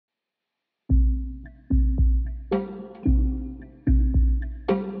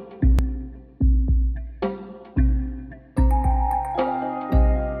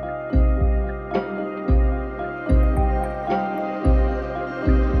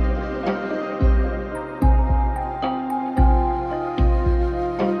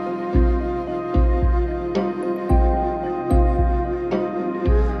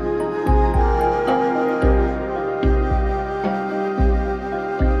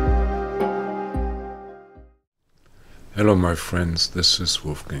Hello my friends, this is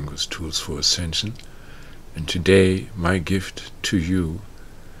Wolfgang with Tools for Ascension, and today my gift to you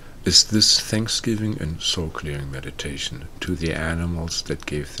is this Thanksgiving and soul clearing meditation to the animals that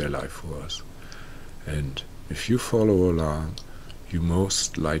gave their life for us. And if you follow along, you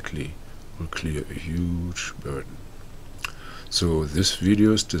most likely will clear a huge burden. So this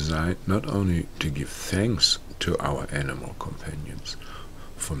video is designed not only to give thanks to our animal companions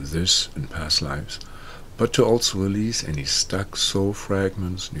from this and past lives, but to also release any stuck soul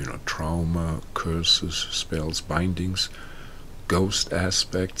fragments, trauma, curses, spells, bindings, ghost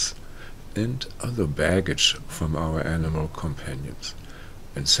aspects, and other baggage from our animal companions,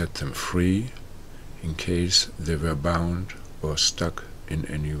 and set them free in case they were bound or stuck in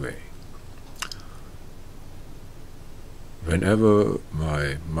any way. Whenever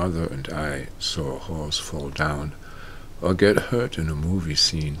my mother and I saw a horse fall down or get hurt in a movie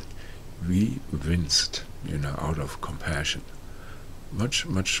scene, we winced, out of compassion. Much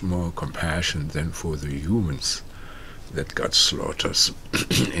more compassion than for the humans that got slaughtered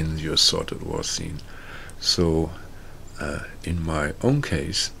in the assaulted war scene. So, in my own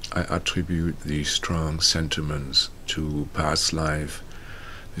case, I attribute these strong sentiments to past life,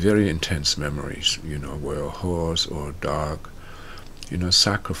 very intense memories, where a horse or a dog,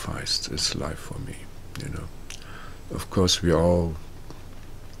 sacrificed its life for me, Of course, we all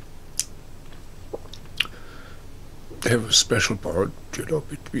have a special bond,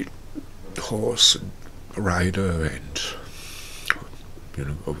 between horse and rider, and,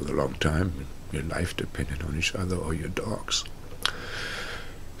 over the long time, your life depended on each other or your dogs.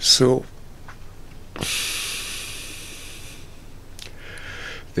 So,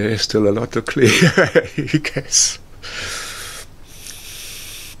 there is still a lot to clear, I guess.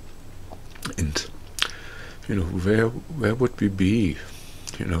 And, where would we be,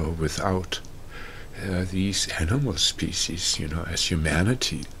 without these animal species, as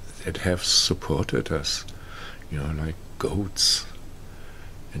humanity, that have supported us, like goats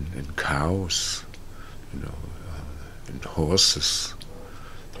and cows, and horses,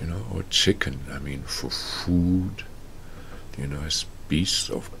 or chicken, for food, as beasts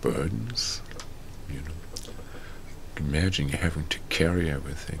of burdens, Imagine having to carry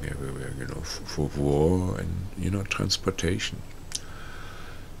everything everywhere, for war and, transportation.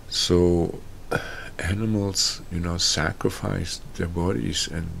 So, animals, sacrificed their bodies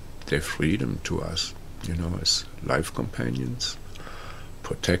and their freedom to us, as life companions,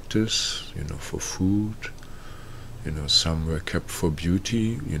 protectors, for food. Some were kept for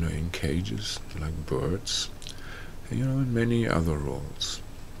beauty, in cages, like birds, and many other roles.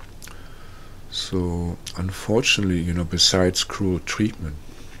 So, unfortunately, besides cruel treatment,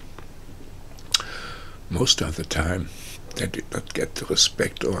 most of the time, they did not get the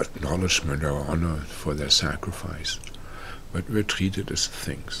respect or acknowledgement or honor for their sacrifice, but were treated as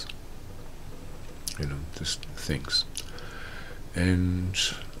things, just things. And,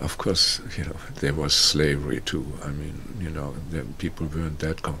 of course, there was slavery too. The people weren't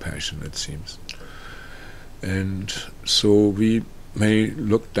that compassionate, it seems. And so we may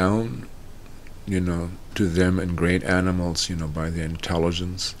look down, to them and great animals, by their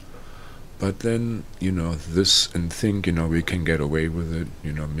intelligence. But then, this and think, we can get away with it,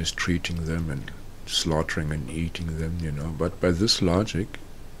 mistreating them and slaughtering and eating them, But by this logic,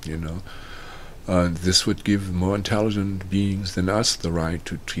 this would give more intelligent beings than us the right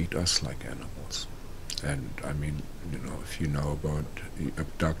to treat us like animals. And, if you know about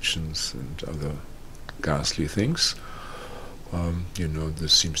abductions and other ghastly things,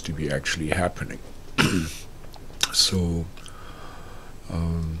 this seems to be actually happening. So,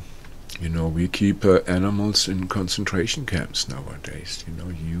 we keep animals in concentration camps nowadays,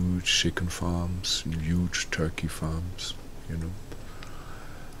 huge chicken farms, huge turkey farms,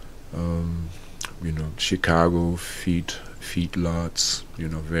 Chicago feedlots,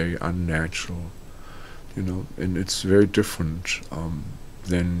 very unnatural, and it's very different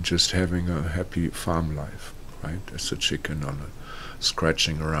than just having a happy farm life, right? As a chicken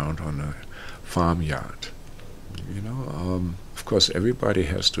scratching around on a farmyard. Of course, everybody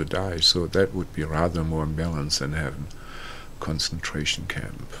has to die, so that would be rather more balanced than having concentration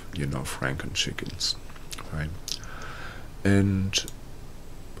camp, Franken chickens, right? And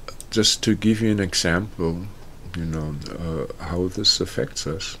just to give you an example, how this affects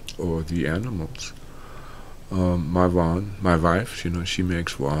us, or the animals. My wife, she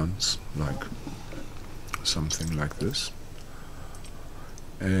makes wands, like something like this.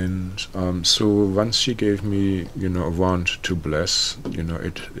 And so once she gave me, a wand to bless,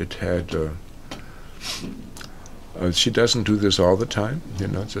 it had, she doesn't do this all the time,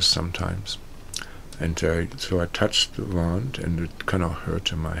 just sometimes. And so I touched the wand, and it kind of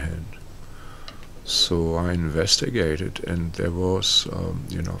hurt in my hand. So I investigated, and there was,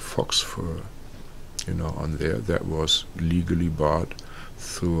 fox fur, on there that was legally bought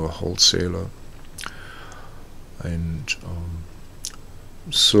through a wholesaler. And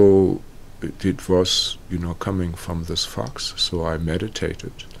so it was, coming from this fox. So I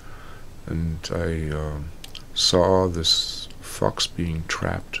meditated, and I saw this fox being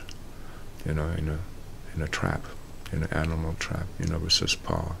trapped, in a trap, in an animal trap, with his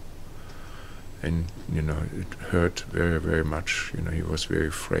paw. And, it hurt very, very much. He was very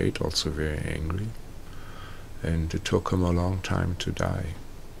afraid, also very angry. And it took him a long time to die.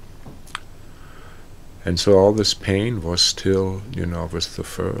 And so all this pain was still, with the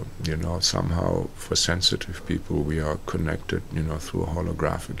fur. Somehow for sensitive people we are connected, through a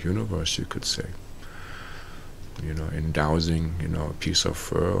holographic universe, you could say. In dowsing, a piece of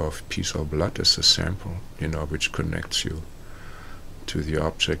fur or a piece of blood is a sample, which connects you to the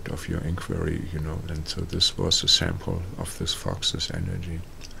object of your inquiry, and so this was a sample of this fox's energy.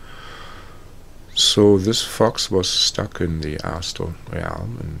 So this fox was stuck in the astral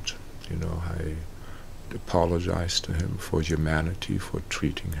realm, and, I apologized to him for humanity, for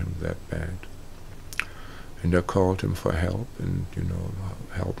treating him that bad. And I called him for help, and,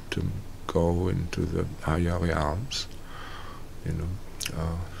 helped him go into the higher realms,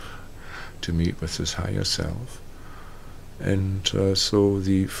 to meet with his higher self. And so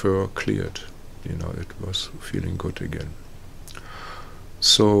the fur cleared, it was feeling good again.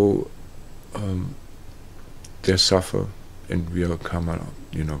 So they suffer, and we are coming up,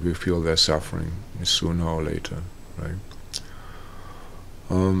 we feel their suffering sooner or later, right?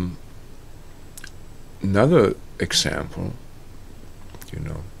 Another example,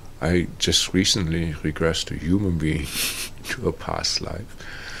 I just recently regressed a human being to a past life,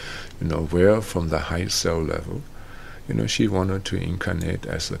 where from the high cell level, she wanted to incarnate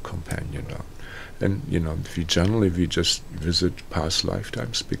as a companion dog. And, we just visit past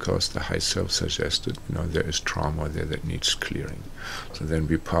lifetimes because the high self suggested, there is trauma there that needs clearing. So then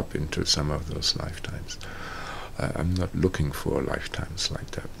we pop into some of those lifetimes. I'm not looking for lifetimes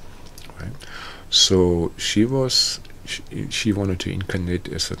like that, right? So she wanted to incarnate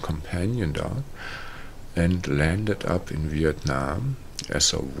as a companion dog, and landed up in Vietnam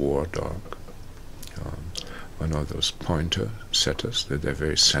as a war dog. One of those pointer setters, they're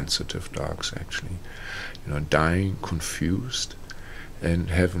very sensitive dogs actually, dying, confused, and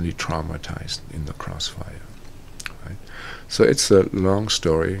heavily traumatized in the crossfire. Right? So it's a long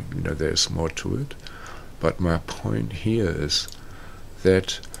story, there's more to it, but my point here is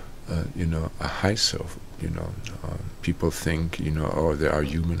that a high self, people think, oh, there are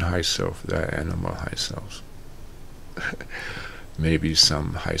human high self, there are animal high selves. Maybe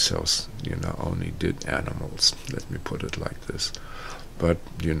some high selves, only did animals. Let me put it like this. But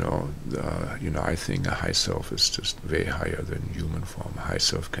I think a high self is just way higher than human form. A high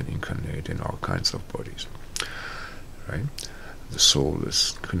self can incarnate in all kinds of bodies, right? The soul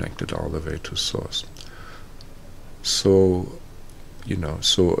is connected all the way to source. So,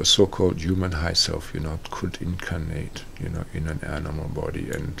 so a so-called human high self, could incarnate, in an animal body.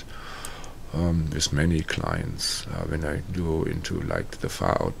 And with many clients, when I go into like the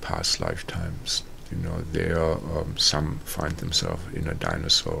far out past lifetimes, there some find themselves in a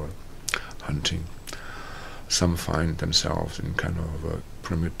dinosaur hunting. Some find themselves in kind of a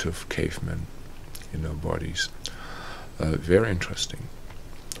primitive caveman, bodies. Very interesting.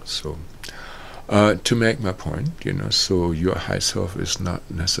 So to make my point, so your high self is not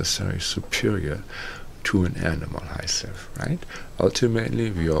necessarily superior to an animal high self, right? Ultimately,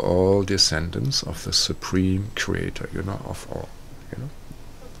 we are all descendants of the supreme creator, of all,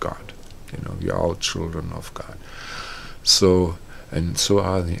 God. We are all children of God. So, and so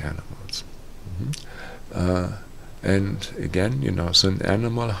are the animals. And again, so an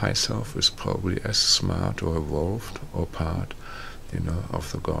animal high self is probably as smart or evolved or part,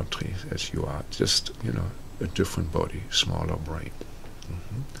 of the God tree as you are. Just, a different body, smaller brain.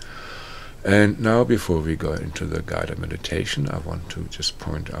 And now, before we go into the guided meditation, I want to just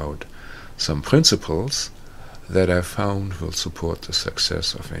point out some principles that I found will support the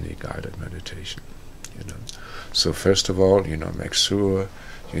success of any guided meditation. So first of all, make sure,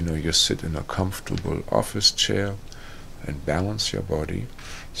 you sit in a comfortable office chair and balance your body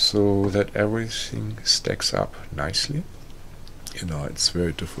so that everything stacks up nicely. It's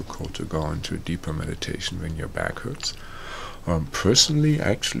very difficult to go into deeper meditation when your back hurts. Personally,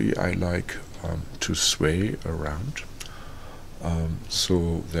 actually, I like to sway around,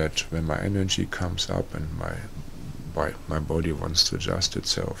 so that when my energy comes up and my my body wants to adjust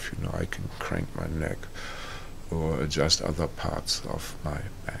itself. I can crank my neck or adjust other parts of my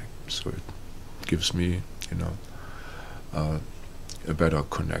back. So it gives me, a better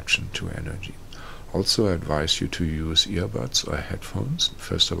connection to energy. Also, I advise you to use earbuds or headphones,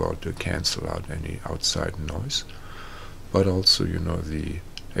 first of all, to cancel out any outside noise, but also, the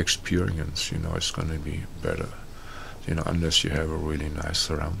experience, is going to be better, unless you have a really nice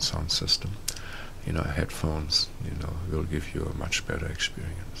surround sound system. Headphones, will give you a much better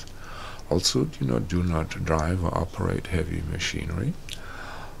experience. Also, do not drive or operate heavy machinery,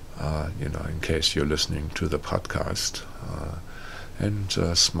 in case you're listening to the podcast, and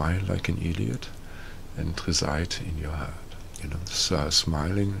smile like an idiot and reside in your heart.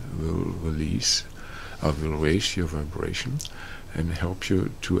 Smiling will will raise your vibration and help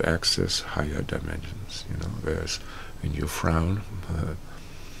you to access higher dimensions. Whereas when you frown,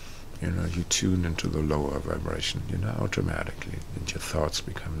 you tune into the lower vibration, automatically, and your thoughts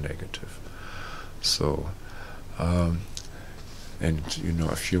become negative. So, and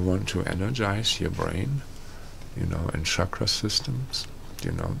if you want to energize your brain, and chakra systems,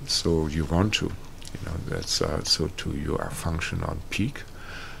 so you want to, that's so to you function on peak,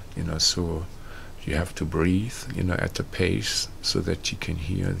 so you have to breathe, at the pace so that you can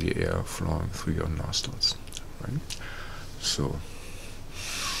hear the air flowing through your nostrils, right? So,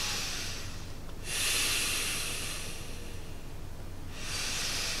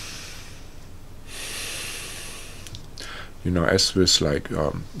 as with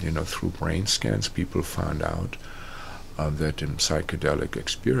through brain scans, people found out that in psychedelic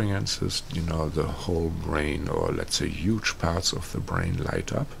experiences, the whole brain, or let's say huge parts of the brain,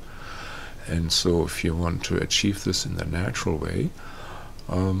 light up. And so if you want to achieve this in the natural way,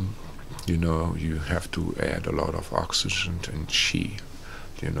 you have to add a lot of oxygen and qi,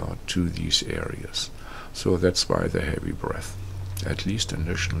 to these areas. So that's why the heavy breath, at least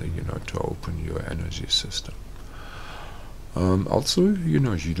initially, to open your energy system. Also, you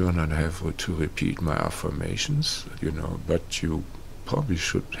do not have to repeat my affirmations, but you probably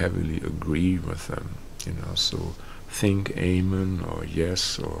should heavily agree with them, so think amen or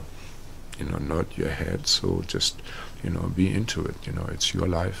yes, or, nod your head. So just, be into it. It's your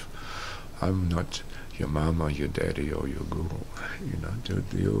life. I'm not your mama, your daddy, or your guru.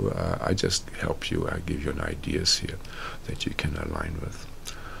 I just help you. I give you ideas here that you can align with.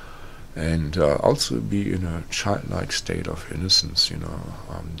 And also be in a childlike state of innocence,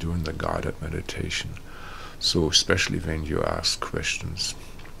 during the guided meditation. So especially when you ask questions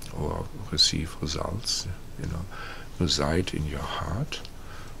or receive results, reside in your heart,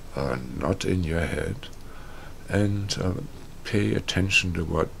 not in your head, and pay attention to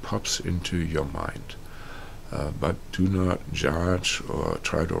what pops into your mind. But do not judge or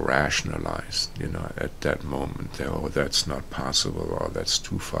try to rationalize, at that moment, oh, that's not possible, or that's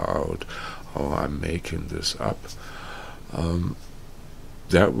too far out, or I'm making this up.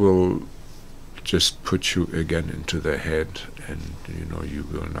 That will just put you again into the head, and, you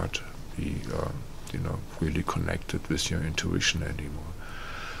will not be, really connected with your intuition anymore.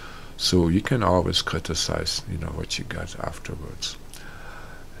 So you can always criticize, what you got afterwards.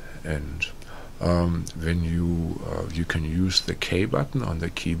 And when you can use the K button on the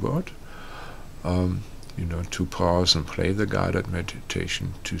keyboard, to pause and play the guided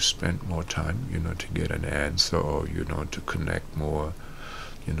meditation, to spend more time, to get an answer, or, to connect more,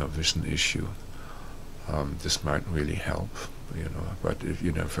 with an issue. This might really help, but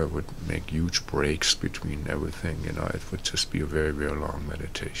if I would make huge breaks between everything, it would just be a very, very long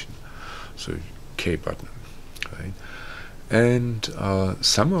meditation. So K button, right? And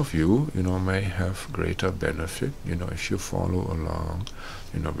some of you, may have greater benefit, if you follow along,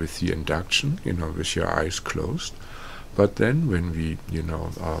 with the induction, with your eyes closed. But then when we,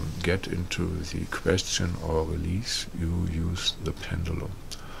 get into the question or release, you use the pendulum.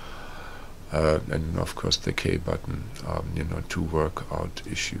 And of course the K button, to work out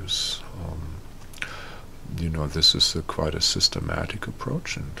issues. This is quite a systematic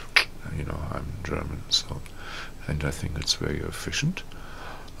approach, and, I'm German, so... and I think it's very efficient,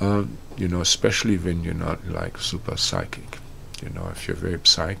 especially when you're not like super psychic. If you're very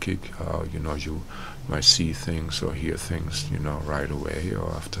psychic, you might see things or hear things, right away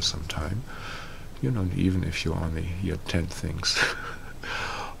or after some time. Even if you only hear 10 things,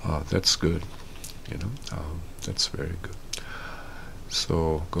 that's good. That's very good.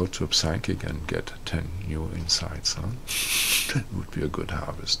 So go to a psychic and get 10 new insights. That would be a good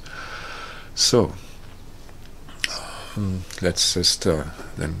harvest. So let's just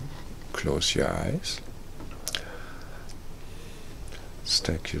then close your eyes,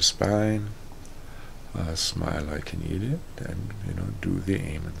 stack your spine, smile like an idiot, and do the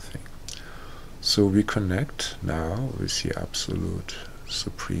amen thing. So we connect now with the absolute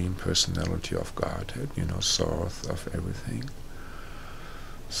supreme personality of Godhead, source of everything.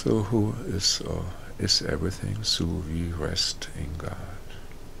 So who is or is everything, so we rest in God.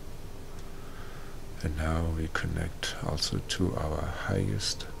 And now we connect also to our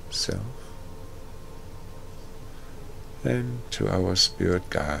highest self and to our spirit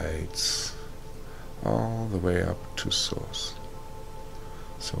guides all the way up to source.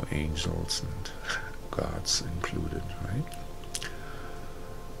 So angels and gods included, right?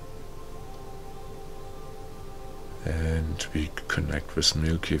 And we connect with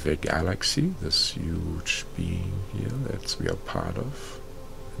Milky Way galaxy, this huge being here that we are part of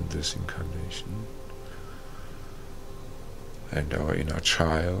in this incarnation. And our inner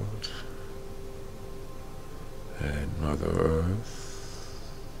child, and Mother Earth,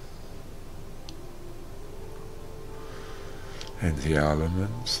 and the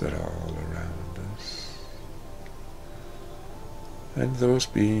elements that are all around us, and those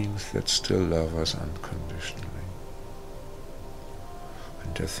beings that still love us unconditionally.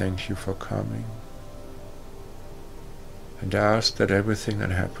 And I thank you for coming, and I ask that everything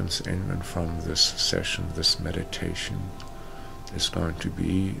that happens in and from this session, this meditation, is going to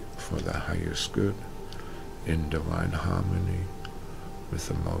be for the highest good, in divine harmony with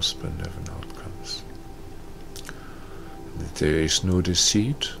the most benevolent outcomes. That there is no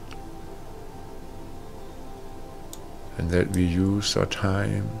deceit, and that we use our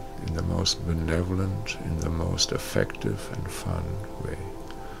time in the most benevolent, in the most effective and fun way.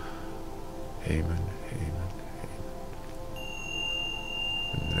 Amen, amen, amen.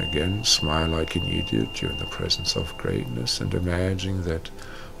 And again, smile like an idiot. You're in the presence of greatness, and imagine that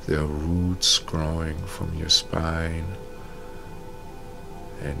there are roots growing from your spine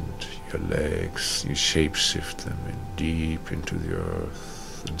and your legs. You shape-shift them deep into the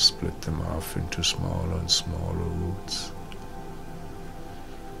earth and split them off into smaller and smaller roots,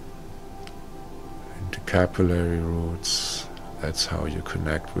 into capillary roots. That's how you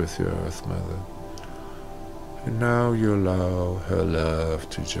connect with your Earth Mother. And now you allow her love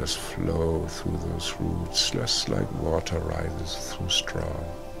to just flow through those roots, just like water rises through straw,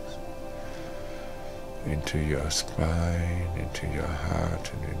 into your spine, into your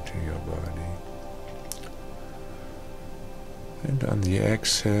heart, and into your body. And on the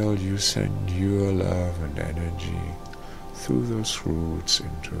exhale, you send your love and energy through those roots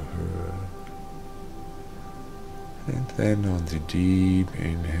into her. And then on the deep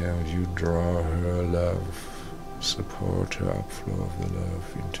inhale, you draw her love, support her upflow of the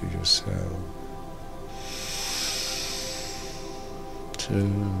love into yourself, till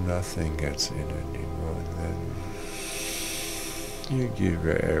nothing gets in anymore. And then you give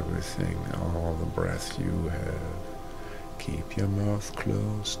her everything, all the breath you have. Keep your mouth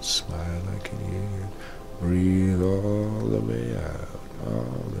closed, smile like an idiot, breathe all the way out,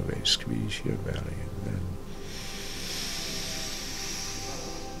 all the way, squeeze your belly, and then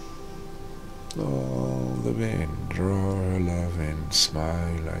all the way in, draw her love in,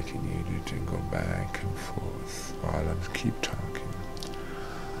 smile like an idiot, and go back and forth while I keep talking.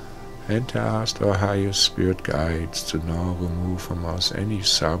 And to ask our higher spirit guides to now remove from us any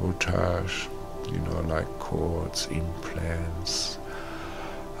sabotage, like cords, implants,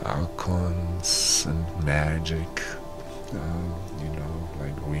 archons, and magic,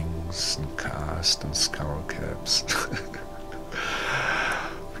 like rings and cast and skull caps.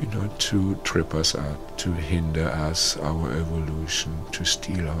 To trip us up, to hinder us, our evolution, to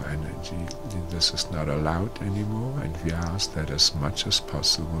steal our energy. This is not allowed anymore, and we ask that as much as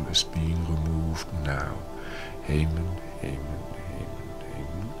possible is being removed now. Amen, amen, amen,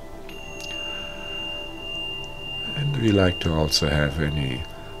 amen. And we like to also have any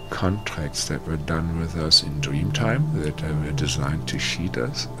contracts that were done with us in Dreamtime, that were designed to cheat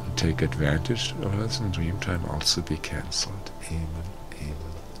us and take advantage of us in Dreamtime, also be cancelled. Amen, amen.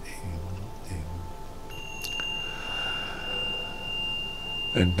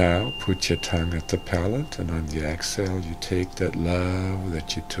 And now put your tongue at the palate, and on the exhale you take that love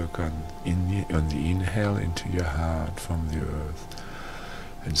that you took on the inhale into your heart from the earth,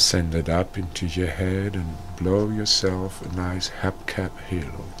 and send it up into your head and blow yourself a nice hepcap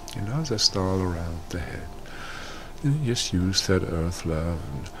halo, just all around the head. And just use that earth love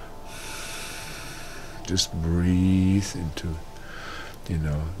and just breathe into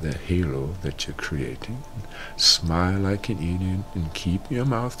the halo that you're creating. Smile like an idiot and keep your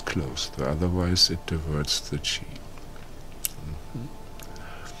mouth closed, otherwise it diverts the chi.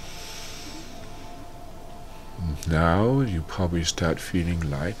 Now you probably start feeling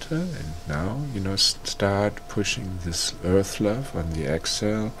lighter, and now, start pushing this earth love on the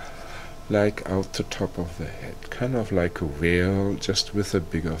exhale, like out the top of the head, kind of like a whale, just with a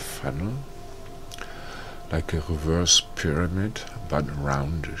bigger funnel, like a reverse pyramid, but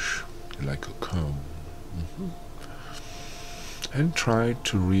roundish, like a cone. And try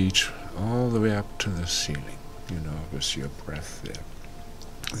to reach all the way up to the ceiling, with your breath there.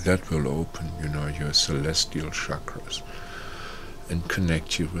 That will open, your celestial chakras and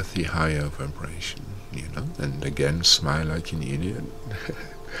connect you with the higher vibration, And again, smile like an idiot.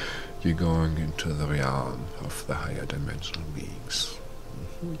 You're going into the realm of the higher dimensional beings.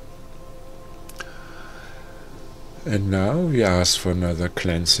 And now we ask for another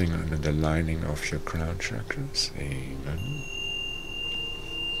cleansing and aligning of your crown chakras. Amen.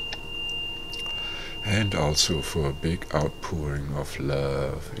 And also for a big outpouring of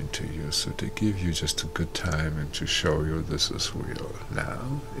love into you, so to give you just a good time and to show you this is who you are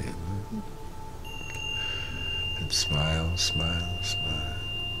now. Amen. And smile, smile, smile.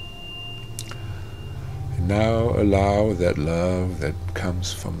 And now allow that love that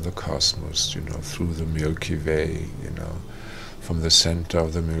comes from the cosmos, through the Milky Way, from the center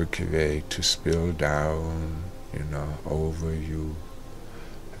of the Milky Way to spill down, over you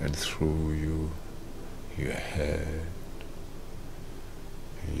and through you, your head,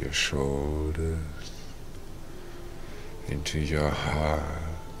 your shoulders, into your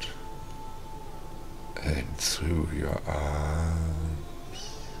heart, and through your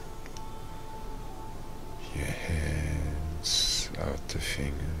arms, your hands, out the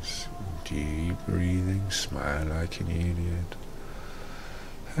fingers. Deep breathing, smile like an idiot,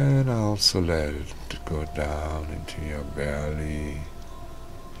 and also let it go down into your belly,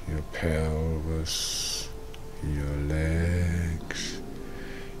 your pelvis, your legs,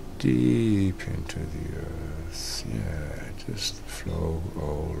 deep into the earth. Yeah, just flow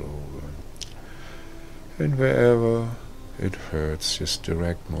all over. And wherever it hurts, just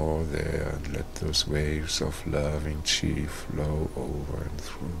direct more there and let those waves of loving chi flow over and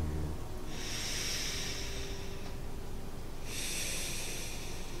through you.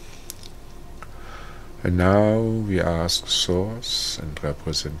 And now we ask Source and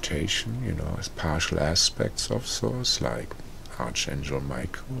representation, as partial aspects of Source, like Archangel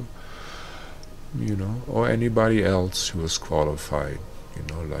Michael, or anybody else who is qualified,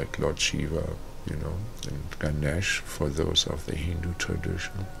 like Lord Shiva, and Ganesh for those of the Hindu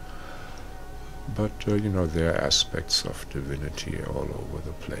tradition. But, there are aspects of divinity all over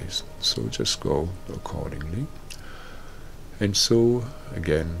the place, so just go accordingly. And so,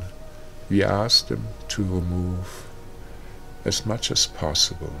 again, we ask them to remove as much as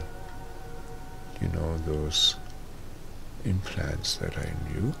possible, those implants that are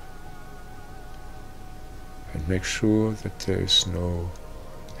in you, and make sure that there is no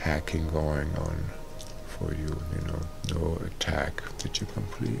hacking going on for you, no attack, that you're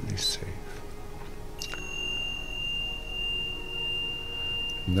completely safe.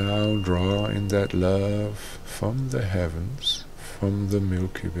 Now draw in that love from the heavens, from the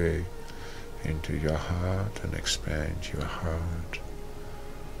Milky Way, into your heart, and expand your heart.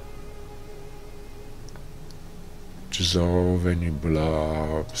 Dissolve any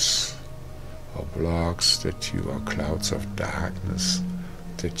blobs or blocks that you are clouds of darkness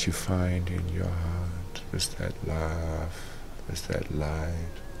that you find in your heart, with that love, with that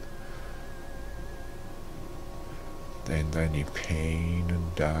light. And any pain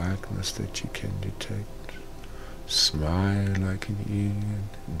and darkness that you can detect. Smile like an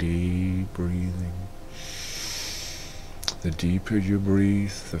idiot, deep breathing. The deeper you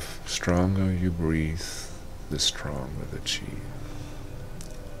breathe, the stronger you breathe, the stronger the chi.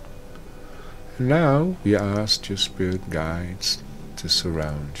 And now we ask your spirit guides to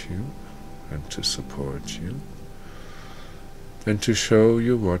surround you and to support you, and to show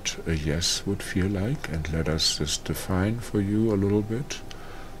you what a yes would feel like, and let us just define for you a little bit.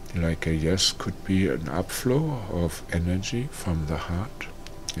 Like a yes could be an upflow of energy from the heart,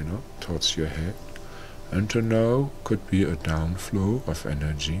 towards your head, and a no could be a downflow of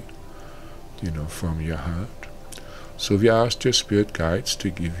energy, from your heart. So we ask your spirit guides to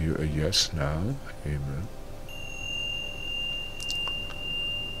give you a yes now. Amen.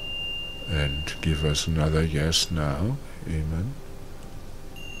 And give us another yes now. Amen.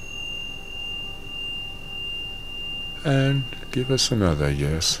 And give us another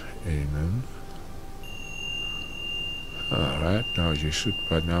yes. Amen. Alright, now you should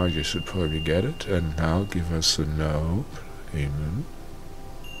probably get it. And now give us a no. Amen.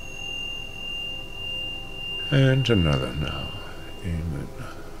 And another no. Amen.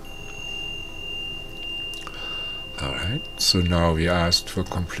 Alright, so now we asked for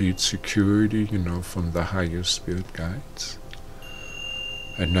complete security, from the higher spirit guides.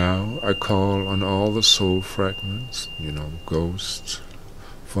 And now I call on all the soul fragments, ghosts,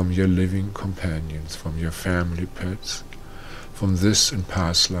 from your living companions, from your family pets, from this and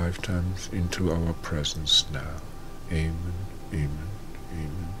past lifetimes into our presence now. Amen, amen,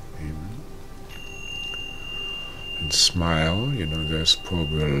 amen, amen. And smile, there's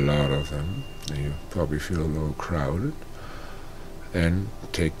probably a lot of them. You probably feel a little crowded. And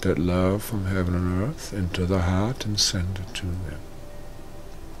take that love from heaven and earth into the heart and send it to them.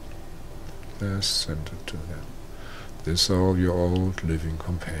 Just send it to them. These are all your old living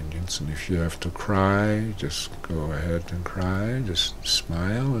companions, and if you have to cry, just go ahead and cry, just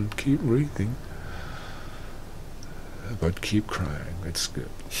smile and keep breathing. But keep crying, it's good.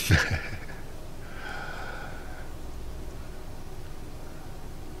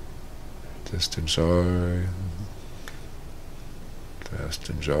 Just enjoy,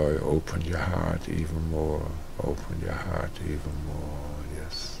 open your heart even more, open your heart even more,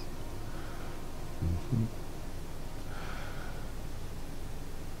 yes.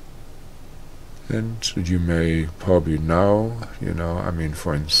 And you may probably know,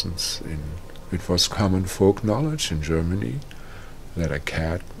 for instance, it was common folk knowledge in Germany that a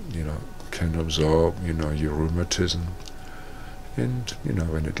cat, can absorb, your rheumatism, and,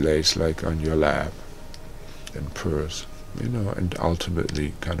 when it lays like on your lap and purrs, and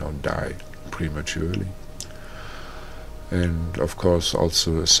ultimately cannot die prematurely. And of course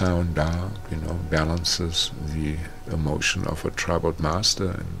also a sound dog, balances the emotion of a troubled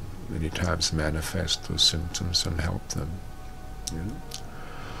master and many times manifest those symptoms and help them.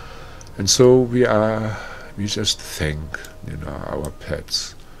 And so we just thank, our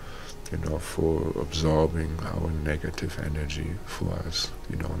pets, for absorbing our negative energy for us,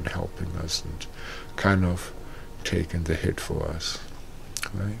 and helping us and kind of taking the hit for us,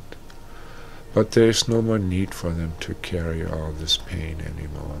 right? But there is no more need for them to carry all this pain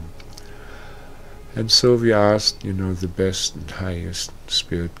anymore. And so we ask, the best and highest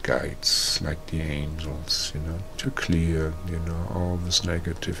spirit guides, like the angels, to clear, all this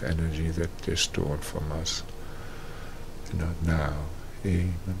negative energy that they stored from us. Now.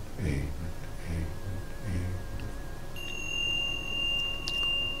 Amen, amen, amen, amen.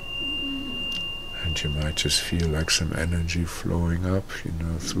 And you might just feel like some energy flowing up,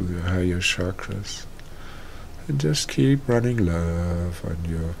 through the higher chakras. And just keep running love on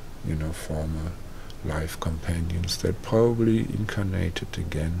your, former life companions that probably incarnated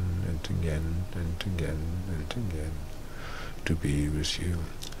again and again and again and again to be with you.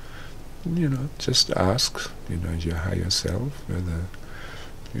 Just ask, your higher self whether,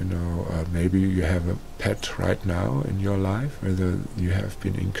 maybe you have a pet right now in your life, whether you have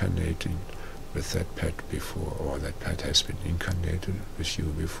been incarnating with that pet before, or that pet has been incarnated with you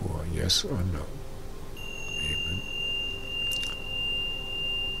before, yes or no. Amen.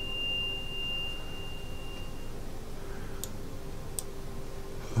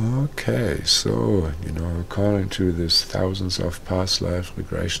 Okay, so, according to this thousands of past life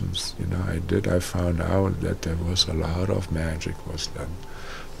regressions, I found out that there was a lot of magic was done.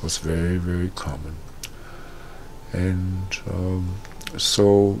 It was very, very common. And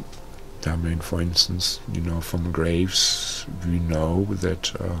so, for instance, from graves, we know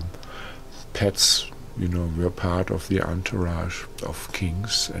that pets, were part of the entourage of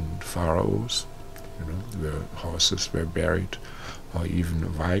kings and pharaohs, where horses were buried, or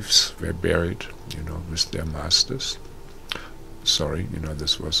even wives were buried, with their masters. Sorry,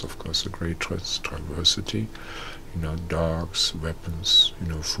 this was of course a great diversity. Dogs, weapons,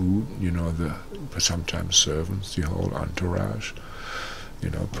 food, sometimes servants, the whole entourage,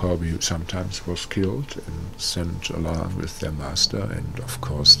 probably sometimes was killed and sent along with their master, and of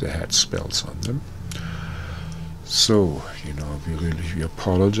course they had spells on them. So, we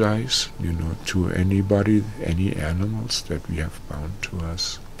apologize, to anybody, any animals that we have bound to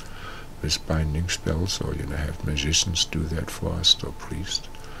us with binding spells, or, have magicians do that for us, or priests.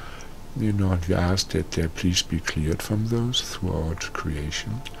 And we ask that they please be cleared from those throughout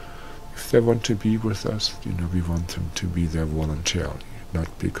creation. If they want to be with us, we want them to be there voluntarily,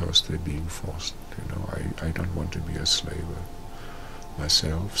 not because they're being forced. I don't want to be a slave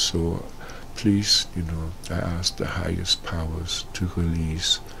myself, so please, I ask the highest powers to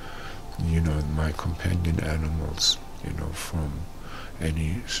release, my companion animals, from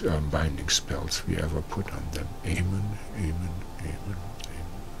any binding spells we ever put on them. Amen, amen, amen, amen,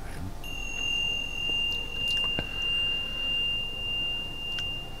 amen.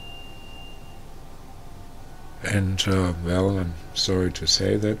 And, well, I'm sorry to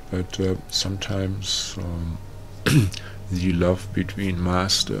say that, but sometimes the love between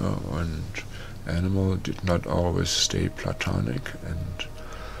master and animal did not always stay platonic, and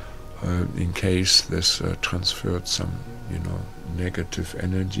in case this transferred some, negative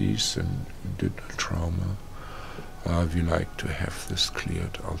energies and did a trauma, we like to have this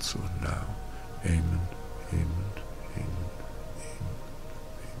cleared also now. Amen, amen, amen, amen,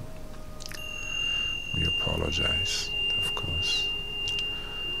 amen. We apologize, of course.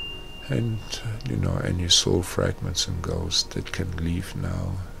 And, any soul fragments and ghosts that can leave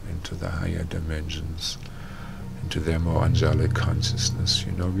now into the higher dimensions, into their more angelic consciousness,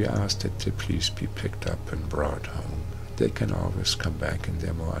 we ask that they please be picked up and brought home. They can always come back in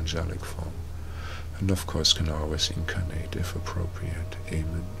their more angelic form, and of course can always incarnate if appropriate.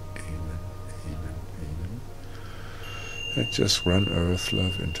 Amen, amen, amen, amen. And just run earth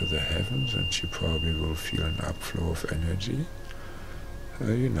love into the heavens, and you probably will feel an upflow of energy.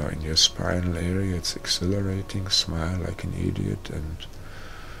 In your spinal area, it's exhilarating. Smile like an idiot, and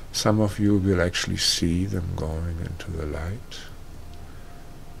some of you will actually see them going into the light.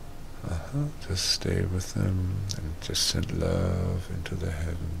 Just stay with them and just send love into the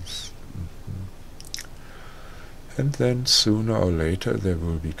heavens. And then sooner or later there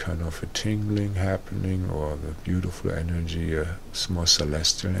will be kind of a tingling happening, or the beautiful energy, a more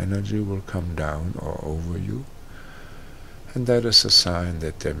celestial energy will come down or over you. And that is a sign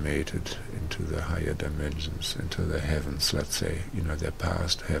that they made it into the higher dimensions, into the heavens, let's say, they're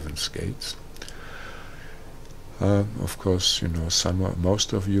past heaven's gates. Of course,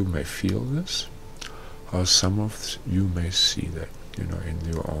 most of you may feel this, or some of you may see that, in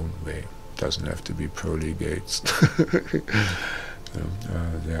your own way. It doesn't have to be pearly gates.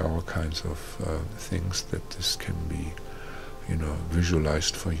 There are all kinds of things that this can be,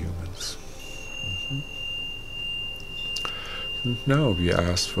 visualized for humans. And now we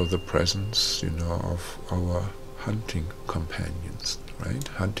ask for the presence, of our hunting companions, right?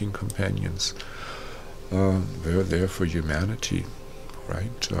 Hunting companions were there for humanity,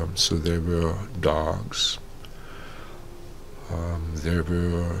 right? So there were dogs, there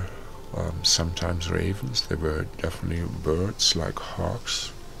were sometimes ravens, there were definitely birds like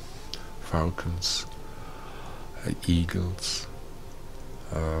hawks, falcons, eagles,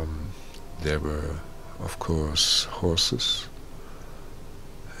 there were, of course, horses.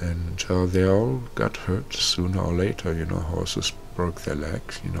 And they all got hurt sooner or later. Horses broke their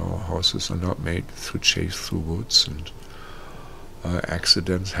legs. Horses are not made to chase through woods, and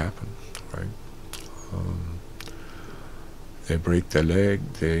accidents happen, right? They break their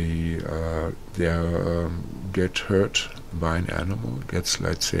leg. They get hurt by an animal. Gets,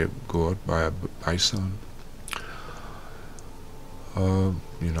 let's say, gored by a bison.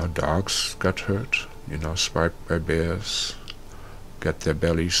 Dogs got hurt. Swiped by bears. Get their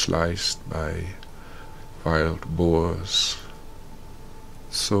belly sliced by wild boars.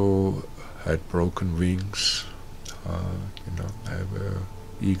 So had broken wings. There were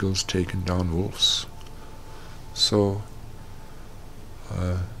eagles taking down wolves. So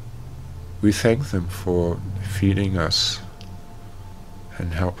we thank them for feeding us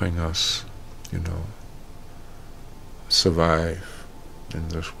and helping us, survive in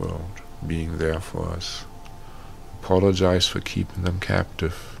this world, being there for us. Apologize for keeping them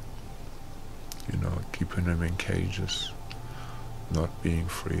captive, keeping them in cages, not being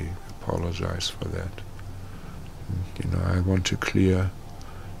free. Apologize for that. And, I want to clear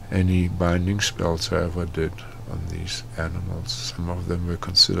any binding spells I ever did on these animals. Some of them were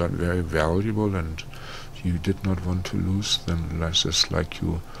considered very valuable, and you did not want to lose them, just like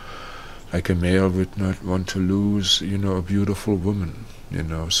a male would not want to lose, a beautiful woman,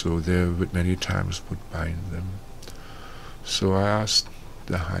 so they many times would bind them. So I asked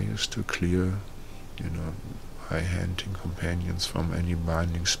the highest to clear, my hunting companions from any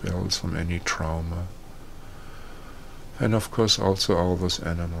binding spells, from any trauma. And of course also all those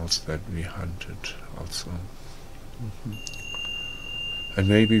animals that we hunted also. And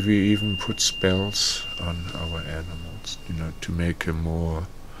maybe we even put spells on our animals, to make them more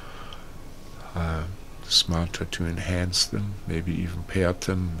smarter, to enhance them, maybe even paired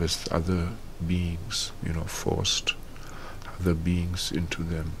them with other beings, forced other beings into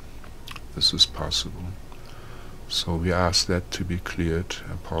them. This is possible. So we ask that to be cleared,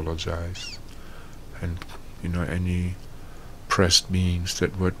 apologize, and any pressed beings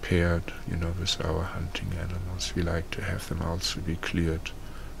that were paired, with our hunting animals, we like to have them also be cleared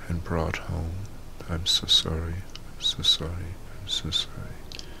and brought home. I'm so sorry, I'm so sorry, I'm so sorry.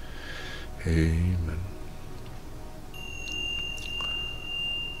 Amen.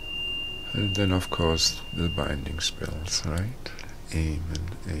 And then of course the binding spells, right? Amen,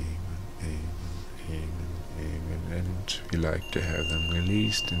 amen, amen, amen, amen. And we like to have them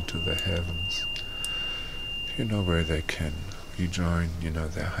released into the heavens, where they can rejoin,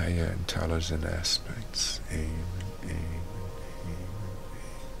 their higher intelligent aspects. Amen, amen, amen.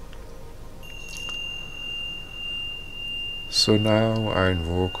 So now I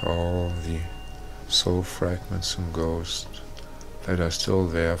invoke all the soul fragments and ghosts that are still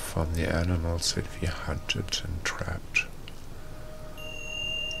there from the animals that we hunted and trapped.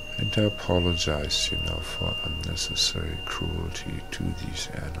 And I apologize, for unnecessary cruelty to these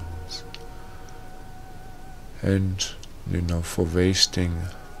animals. And, for wasting,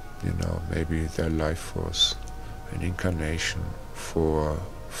 maybe their life force, an incarnation for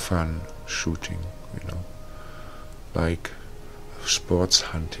fun shooting, like sports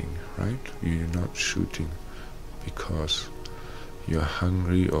hunting, right? You're not shooting because you're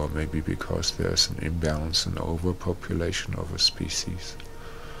hungry, or maybe because there's an imbalance and overpopulation of a species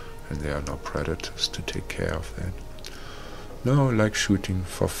and there are no predators to take care of that. No, like shooting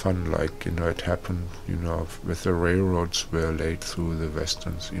for fun, like, it happened, with the railroads were laid through the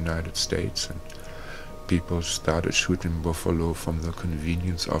western United States, and people started shooting buffalo from the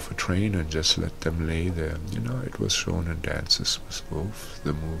convenience of a train and just let them lay there. It was shown in Dances with Wolves,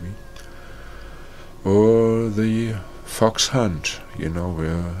 the movie. Or the fox hunt,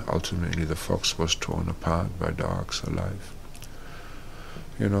 where ultimately the fox was torn apart by dogs alive.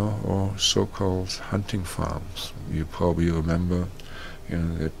 Or so-called hunting farms. You probably remember,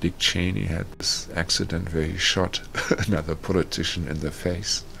 that Dick Cheney had this accident where he shot another politician in the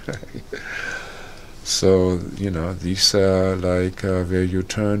face. So, these are like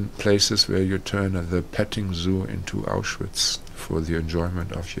places where you turn the petting zoo into Auschwitz for the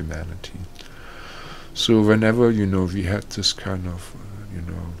enjoyment of humanity. So whenever, we had this kind of,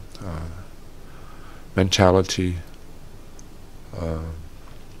 mentality,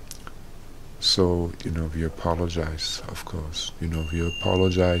 so, we apologize, of course. We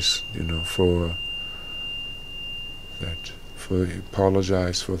apologize, for that.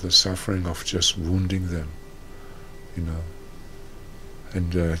 Apologize for the suffering of just wounding them,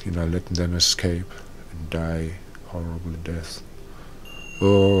 and, letting them escape and die horrible death.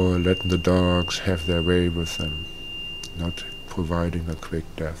 Or letting the dogs have their way with them, not providing a quick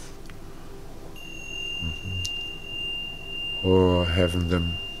death. Or having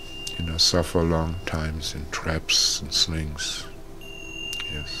them, suffer long times in traps and slings.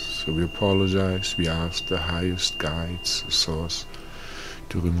 Yes, so we apologize. We ask the highest guides, the source,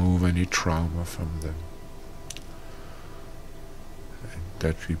 to remove any trauma from them. And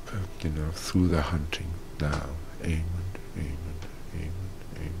that we, through the hunting now. Amen, amen, amen,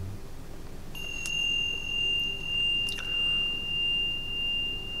 amen.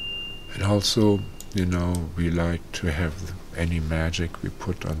 And also, we like to have any magic we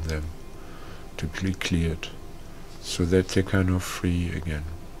put on them to be cleared, so that they're kind of free again.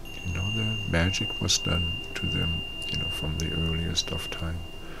 The magic was done to them, from the earliest of time.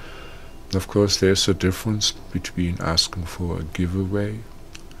 Of course, there's a difference between asking for a giveaway,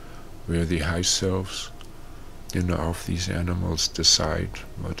 where the high selves, of these animals decide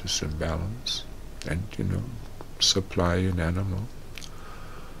what is in balance, and, supply an animal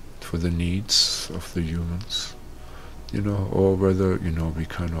for the needs of the humans, or whether, we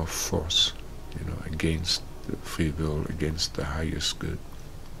kind of force, against the free will, against the highest good,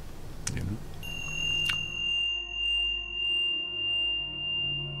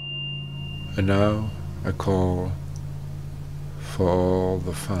 And now I call for all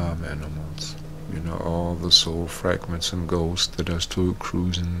the farm animals, all the soul fragments and ghosts that are still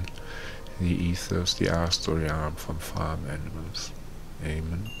cruising in the ethers, the astral realm, from farm animals.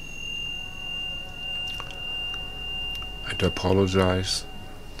 Amen. I'd apologize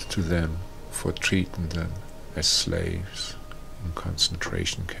to them for treating them as slaves in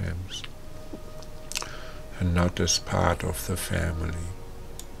concentration camps and not as part of the family.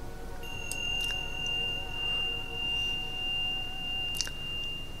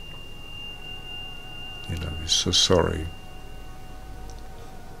 We're so sorry,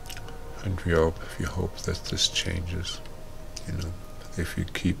 and we hope that this changes. If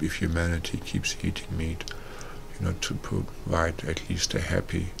humanity keeps eating meat, to provide at least a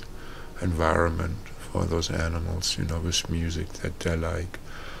happy environment for those animals, with music that they like,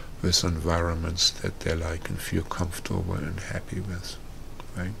 with environments that they like and feel comfortable and happy with,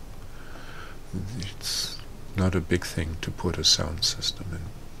 right? It's not a big thing to put a sound system in,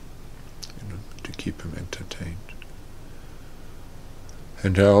 to keep them entertained.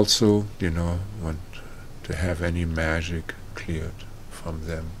 And I also, want to have any magic cleared from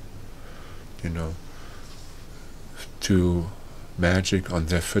them, to magic on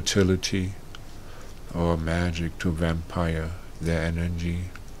their fertility, or magic to vampire their energy,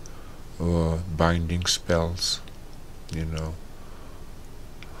 or binding spells, you know,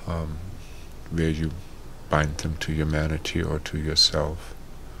 where you bind them to humanity or to yourself,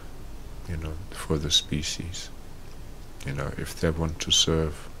 you know, for the species. You know, if they want to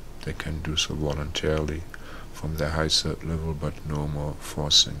serve, they can do so voluntarily from their high cert level, but no more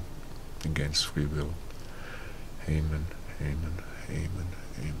forcing against free will. Amen, amen, amen,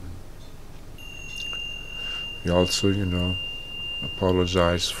 amen. We also, you know,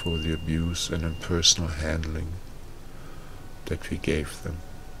 apologize for the abuse and impersonal handling that we gave them.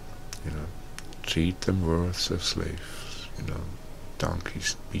 You know, treat them worse as slaves, you know,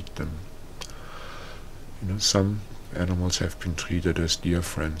 donkeys, beat them. You know, some animals have been treated as dear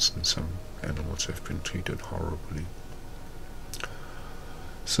friends, and some animals have been treated horribly.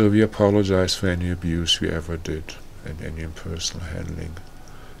 So we apologize for any abuse we ever did and any impersonal handling,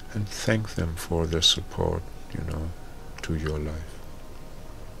 and thank them for their support, you know, to your life.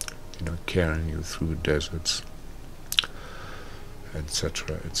 You know, carrying you through deserts,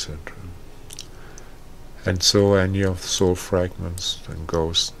 etc., etc. And so any of the soul fragments and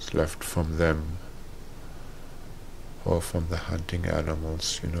ghosts left from them, or from the hunting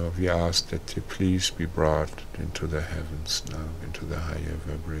animals, you know, we ask that they please be brought into the heavens now, into the higher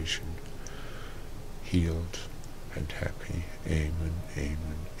vibration, healed and happy. Amen,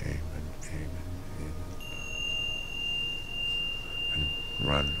 amen, amen, amen, amen. And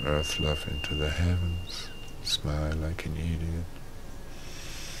run earth love into the heavens. Smile like an idiot.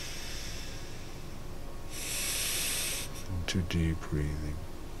 Into deep breathing.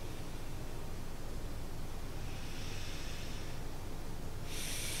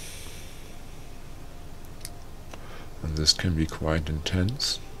 And this can be quite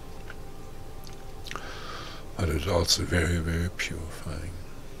intense, but it's also very, very purifying.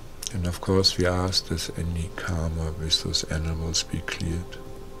 And of course we ask that any karma with those animals be cleared,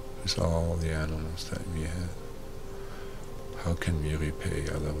 with all the animals that we have. How can we repay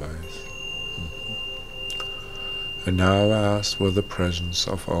otherwise? And now I ask for the presence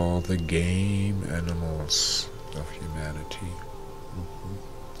of all the game animals of humanity.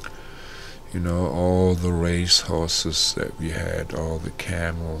 You know, all the race horses that we had, all the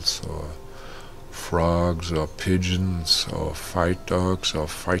camels, or frogs, or pigeons, or fight dogs, or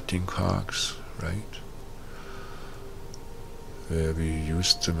fighting cocks, right? Where we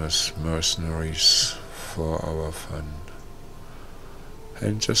used them as mercenaries for our fun.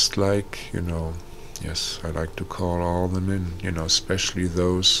 And just like, you know, yes, I like to call all them in, you know, especially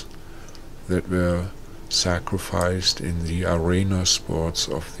those that were sacrificed in the arena sports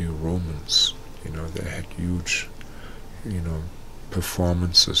of the Romans. You know, they had huge, you know,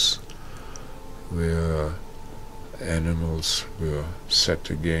 performances where animals were set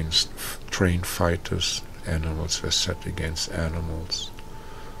against trained fighters, animals were set against animals,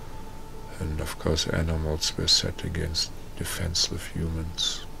 and of course animals were set against defenseless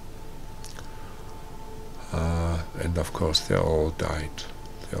humans. And of course they all died.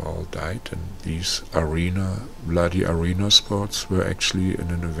 They all died, and these bloody arena sports were actually an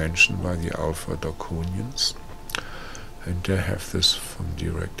invention by the Alpha Draconians, and they have this from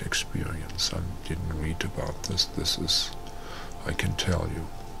direct experience. I didn't read about this. This is, I can tell you.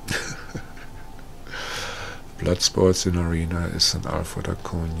 Blood sports in arena is an Alpha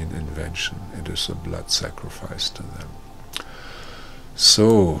Draconian invention. It is a blood sacrifice to them.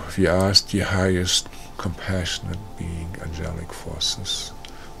 So we ask the highest compassionate being, angelic forces,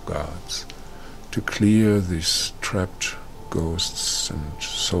 gods, to clear these trapped ghosts and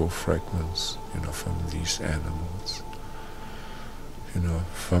soul fragments, you know, from these animals, you know,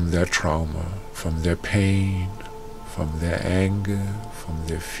 from their trauma, from their pain, from their anger, from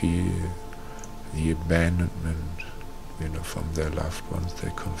their fear, the abandonment, you know, from their loved ones,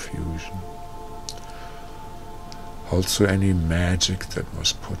 their confusion. Also any magic that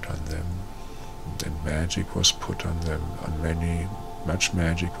was put on them, and magic was put on them, much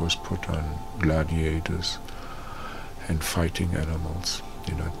magic was put on gladiators and fighting animals,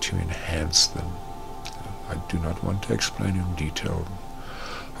 you know, to enhance them. I do not want to explain in detail.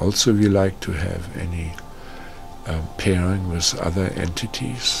 Also we like to have any pairing with other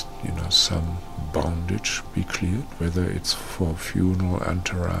entities, you know, some bondage be cleared, whether it's for funeral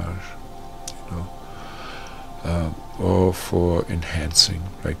entourage, you know, or for enhancing,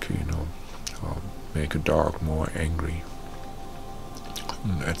 like, you know, make a dog more angry,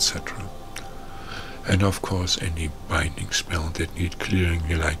 etc. And of course any binding spell that need clearing,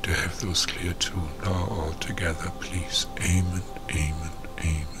 we like to have those cleared too. Now all together, please. Amen, amen,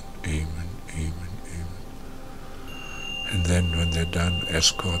 amen, amen, amen, amen. And then when they're done,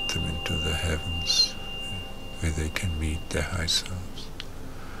 escort them into the heavens, where they can meet their high selves.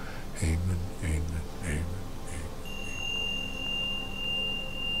 Amen, amen, amen, amen.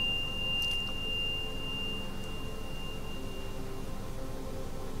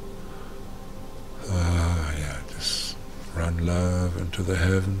 Yeah, just run love into the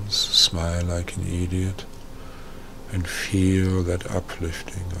heavens, smile like an idiot, and feel that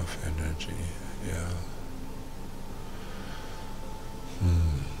uplifting of energy. Yeah.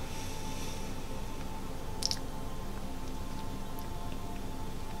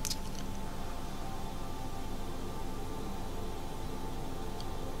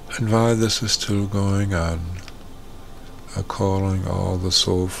 And while this is still going on, are calling all the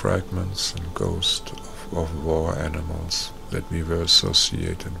soul fragments and ghosts of war animals that we were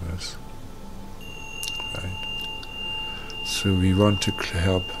associated with. Right? So we want to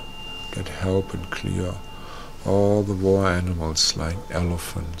get help and clear all the war animals like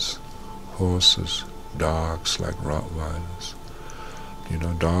elephants, horses, dogs like Rottweilers. You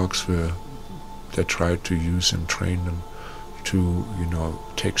know, dogs they tried to use and train them to,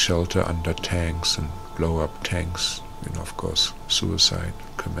 take shelter under tanks and blow up tanks. Of course, suicide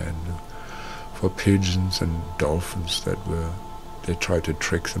commando. For pigeons and dolphins they tried to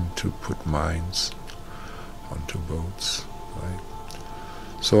trick them to put mines onto boats, right?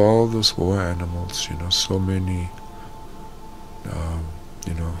 So all those war animals, so many,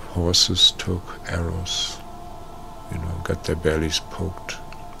 horses took arrows, got their bellies poked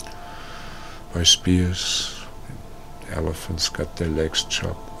by spears. Elephants got their legs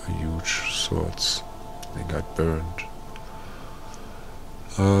chopped by huge swords. They got burned.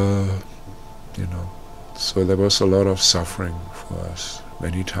 So there was a lot of suffering for us.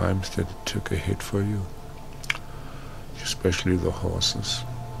 Many times that it took a hit for you, especially the horses,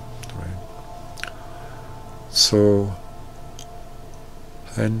 right? So,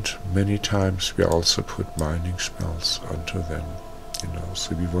 and many times we also put mining spells onto them,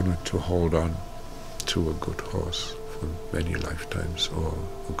 so we wanted to hold on to a good horse for many lifetimes, or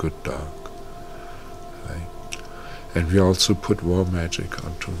a good dog, right? And we also put war magic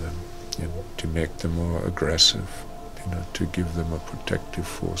onto them, to make them more aggressive, to give them a protective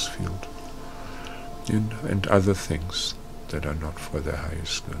force field, and other things that are not for their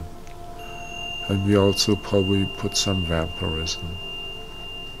highest good. And we also probably put some vampirism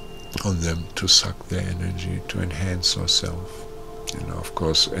on them to suck their energy, to enhance ourselves. Of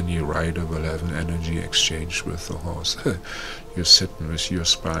course, any rider will have an energy exchange with the horse. You're sitting with your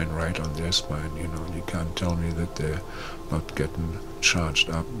spine right on their spine, you can't tell me that they're not getting charged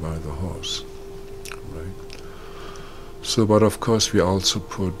up by the horse, right? So, but of course we also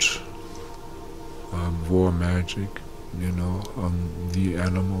put war magic, on the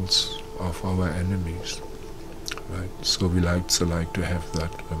animals of our enemies, right? So we like to have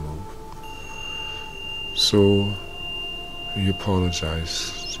that removed. So we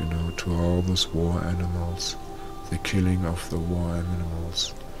apologize, to all those war animals, the killing of the war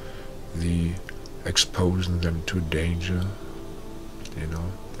animals, the exposing them to danger,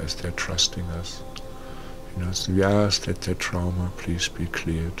 as they're trusting us. So we ask that their trauma please be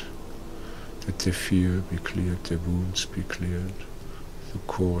cleared, that their fear be cleared, their wounds be cleared, the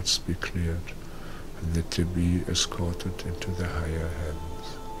cords be cleared, and that they be escorted into the higher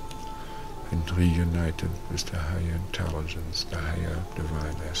heavens and reunited with the higher intelligence, the higher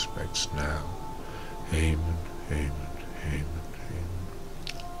divine aspects now. Amen, amen, amen, amen.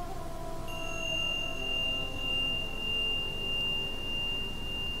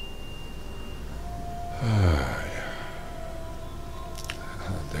 Yeah.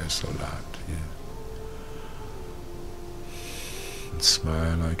 There's a lot, yeah. And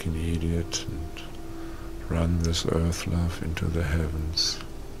smile like an idiot and run this earth love into the heavens.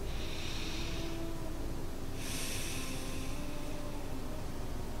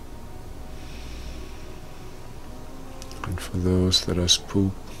 And for those that are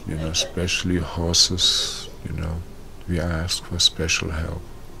spooked, especially horses, we ask for special help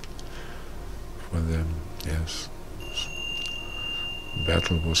for them, yes.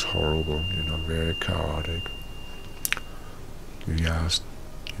 Battle was horrible, very chaotic. We asked,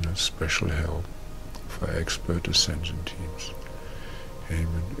 special help for expert ascension teams.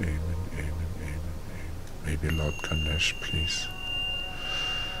 Amen, amen, amen, amen, amen. Maybe Lord Ganesh, please.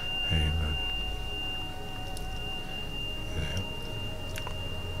 Amen. Yeah.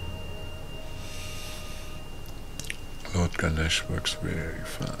 Lord Ganesh works very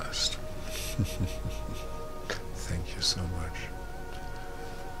fast. Thank you so much.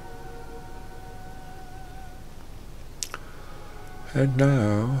 And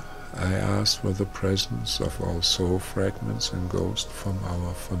now I ask for the presence of all soul fragments and ghosts from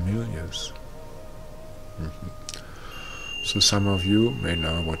our familiars, So some of you may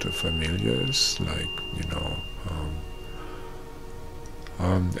know what a familiar is, like,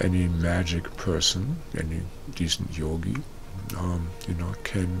 any magic person, any decent yogi,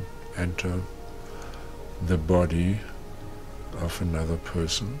 can enter the body of another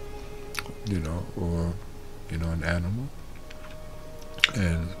person, or, an animal.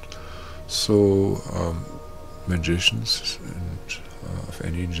 And so magicians and of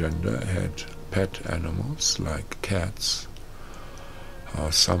any gender had pet animals like cats.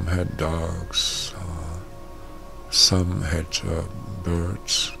 Some had dogs, some had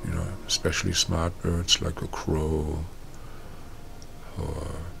birds, especially smart birds like a crow, or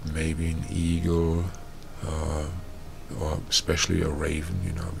maybe an eagle, or especially a raven,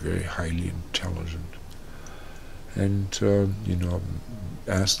 very highly intelligent. And,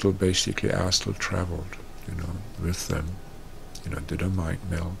 astral traveled, with them, did a mind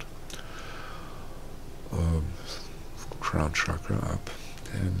meld, crown chakra up,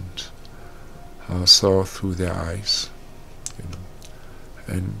 and saw through their eyes,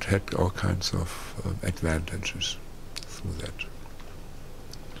 and had all kinds of advantages through that.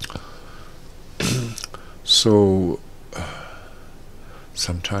 So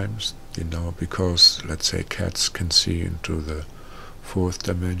sometimes, because let's say cats can see into the fourth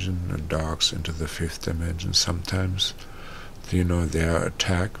dimension and dogs into the fifth dimension, sometimes they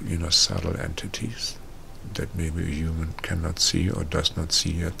attack subtle entities that maybe a human cannot see or does not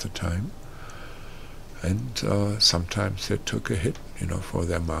see at the time. And sometimes they took a hit, for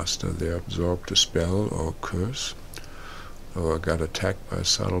their master. They absorbed a spell or a curse, or got attacked by a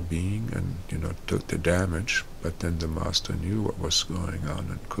subtle being and, took the damage, but then the master knew what was going on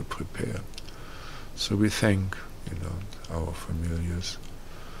and could prepare. So we thank, our familiars,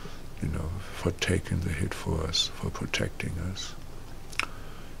 for taking the hit for us, for protecting us.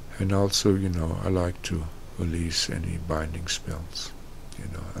 And also, I like to release any binding spells,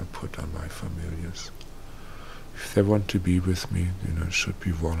 I put on my familiars. If they want to be with me, it should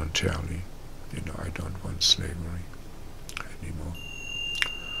be voluntarily. I don't want slavery anymore.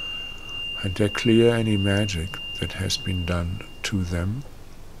 And they clear any magic that has been done to them,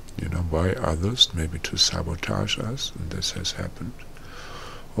 by others, maybe to sabotage us, and this has happened.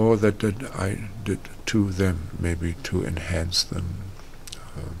 Or that I did to them, maybe to enhance them,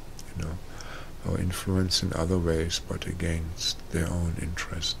 or influence in other ways, but against their own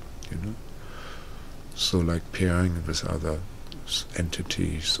interest, So like pairing with other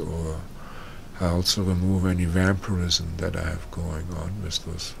entities, or I also remove any vampirism that I have going on with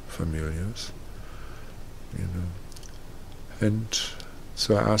those familiars, And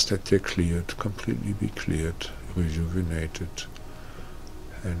so I ask that they're cleared, completely be cleared, rejuvenated,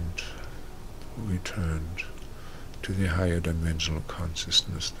 and returned to the higher dimensional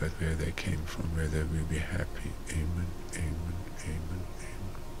consciousness, that where they came from, where they will be happy. Amen, amen, amen, amen.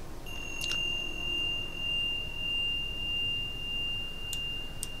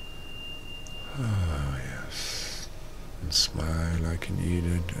 Ah, yes. And smile like an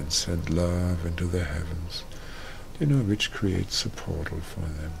Eden and send love into the heavens, which creates a portal for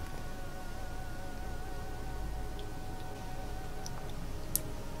them.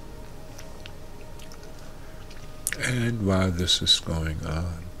 And while this is going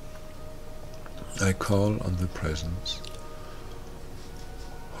on, I call on the presence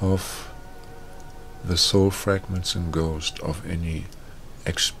of the soul fragments and ghosts of any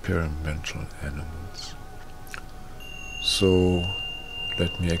experimental animals. So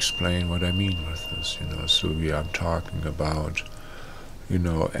let me explain what I mean with this. So we are talking about,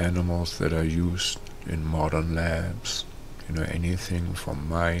 animals that are used in modern labs, anything from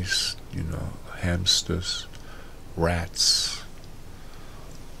mice, hamsters, rats,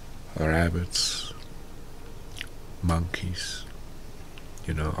 rabbits, monkeys,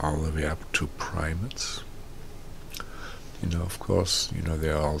 all the way up to primates. Of course,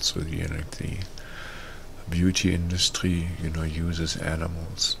 there are also the beauty industry, uses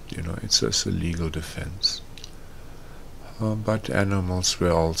animals. It's just a legal defense. But animals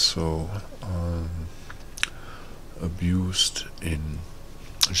were also abused in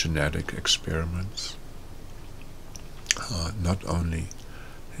genetic experiments, not only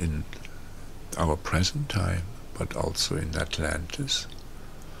in our present time, but also in Atlantis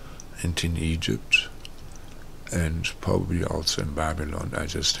and in Egypt, and probably also in Babylon. I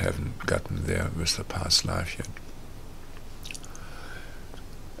just haven't gotten there with the past life yet.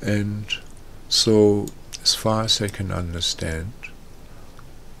 And so, as far as I can understand,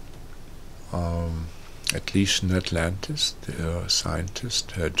 at least in Atlantis, the scientists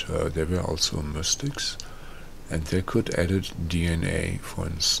they were also mystics, and they could edit DNA, for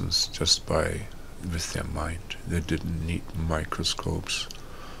instance, just by with their mind. They didn't need microscopes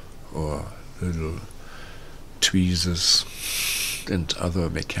or little tweezers and other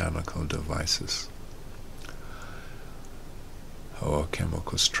mechanical devices or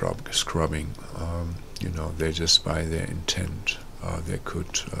chemical scrubbing. They just by their intent they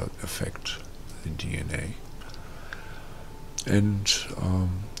could affect the DNA. And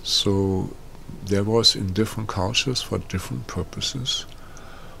so there was in different cultures for different purposes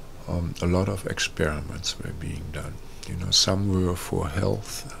a lot of experiments were being done. Some were for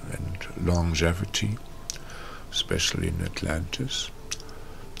health and longevity, especially in Atlantis.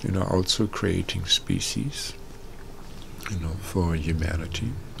 Also creating species, for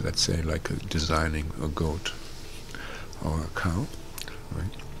humanity. Let's say like designing a goat or a cow,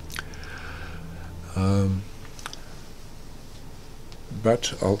 right?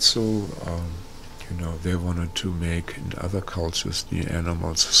 But also, they wanted to make in other cultures the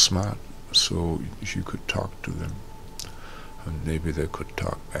animals smart, so you could talk to them, and maybe they could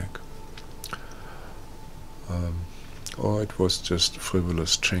talk back. Or it was just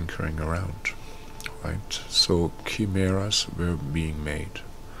frivolous tinkering around, right? So chimeras were being made.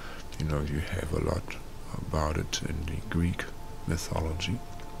 You have a lot about it in the Greek mythology,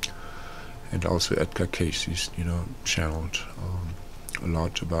 and also Edgar Cayce's, channeled a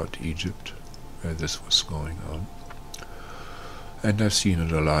lot about Egypt, where this was going on. And I've seen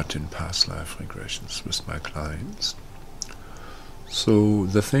it a lot in past life regressions with my clients. So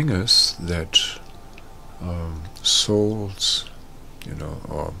the thing is that souls,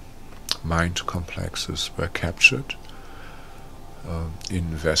 or mind complexes were captured in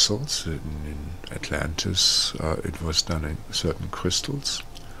vessels. In Atlantis it was done in certain crystals,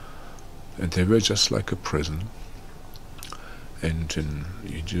 and they were just like a prison. And in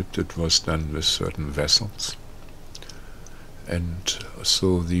Egypt it was done with certain vessels. And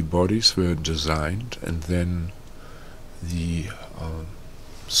so the bodies were designed, and then the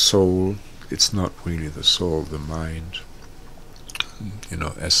soul, it's not really the soul, the mind,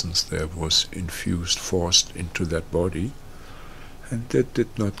 essence there was infused, forced into that body, and that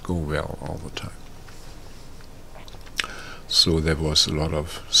did not go well all the time. So there was a lot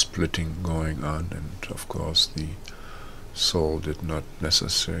of splitting going on, and of course the soul did not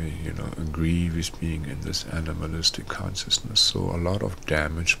necessarily, agree with being in this animalistic consciousness. So a lot of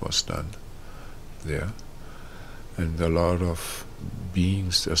damage was done there, and a lot of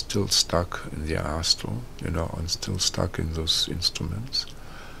beings are still stuck in the astral, and still stuck in those instruments.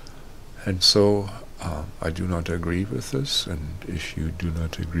 And so I do not agree with this, and if you do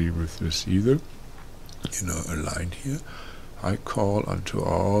not agree with this either, a line here: I call unto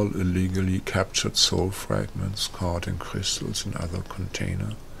all illegally captured soul fragments caught in crystals and other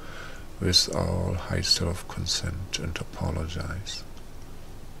container with all high self-consent, and apologize.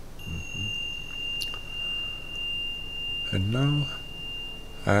 And now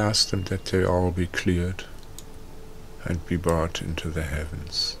I ask them that they all be cleared and be brought into the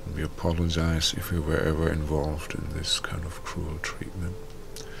heavens. We apologize if we were ever involved in this kind of cruel treatment.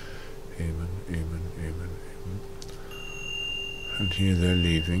 Amen, amen, amen, amen. And here they're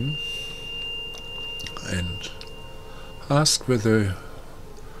leaving, and ask whether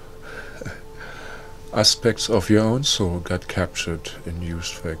aspects of your own soul got captured and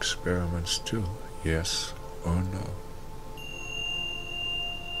used for experiments too. Yes or no?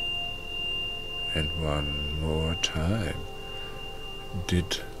 And one more time.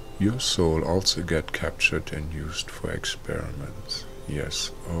 Did your soul also get captured and used for experiments?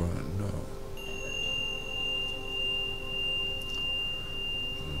 Yes or no?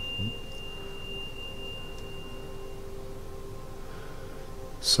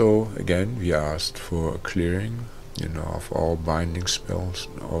 So again, we asked for a clearing, of all binding spells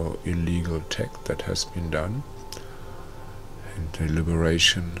or illegal tech that has been done, and the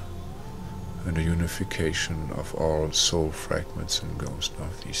liberation and the unification of all soul fragments and ghosts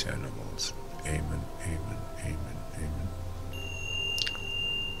of these animals. Amen, amen, amen, amen.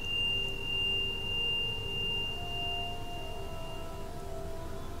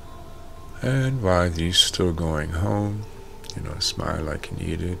 And while these still going home, smile like you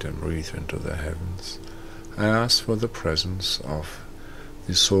need it and breathe into the heavens, I ask for the presence of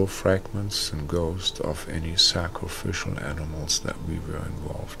the soul fragments and ghosts of any sacrificial animals that we were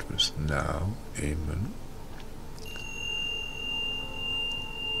involved with now. Amen.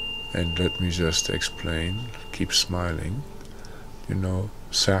 And let me just explain, keep smiling.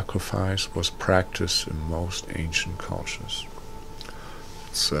 Sacrifice was practiced in most ancient cultures.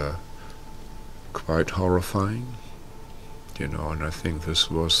 It's quite horrifying, and I think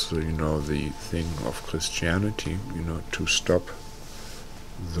this was, the thing of Christianity, to stop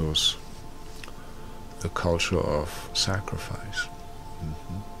those the culture of sacrifice.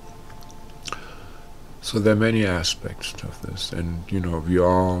 So there are many aspects of this, and we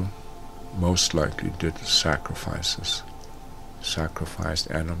all most likely did sacrifices,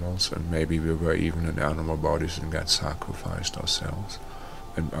 sacrificed animals, and maybe we were even in animal bodies and got sacrificed ourselves.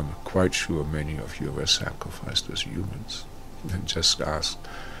 And I'm quite sure many of you were sacrificed as humans. And just ask,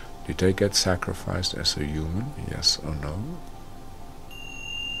 did they get sacrificed as a human? Yes or no?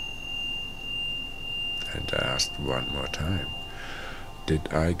 And I asked one more time,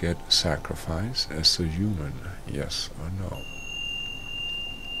 did I get sacrificed as a human? Yes or no?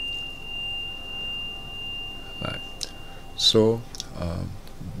 Right. So,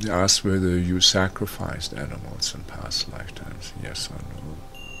 ask whether you sacrificed animals in past lifetimes. Yes or no?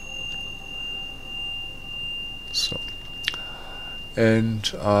 So, and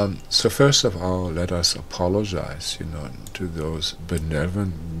so first of all, let us apologize, to those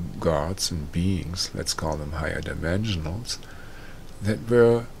benevolent gods and beings, let's call them higher dimensionals, that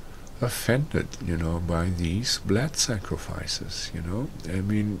were offended, by these blood sacrifices, I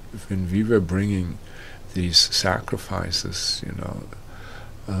mean, when we were bringing these sacrifices,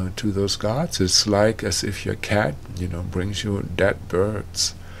 to those gods, it's like as if your cat, brings you dead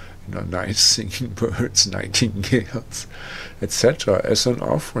birds, nice singing birds, nightingales, etc., as an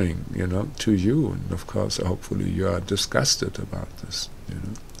offering, to you. And of course, hopefully you are disgusted about this,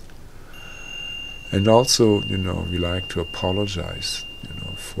 And also, we like to apologize,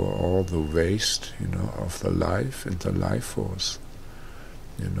 for all the waste, of the life and the life force,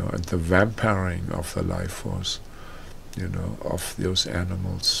 and the vampiring of the life force, of those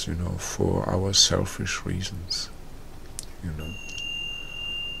animals, for our selfish reasons,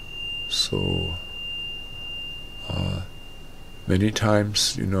 So, many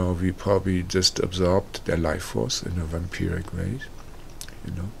times, we probably just absorbed their life force in a vampiric way,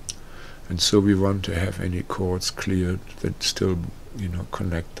 and so we want to have any cords cleared that still,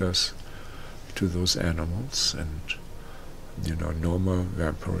 connect us to those animals, and, no more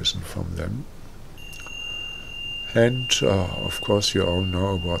vampirism from them. And, of course, you all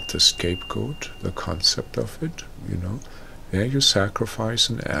know about the scapegoat, the concept of it, where you sacrifice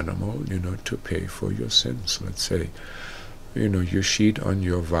an animal, to pay for your sins. Let's say, you cheat on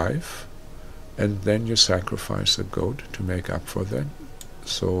your wife, and then you sacrifice a goat to make up for that.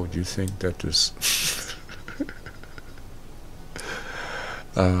 So you think that is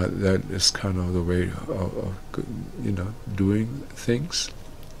that is kind of the way of doing things,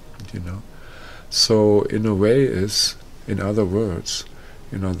 So in a way in other words,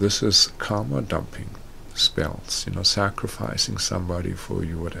 this is karma dumping spells, sacrificing somebody for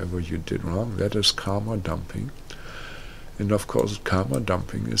you, whatever you did wrong, that is karma dumping. And of course, karma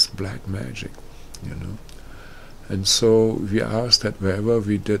dumping is black magic, And so we ask that wherever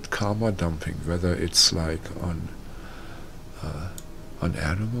we did karma dumping, whether it's like on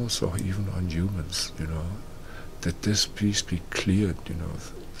animals or even on humans, that this please be cleared,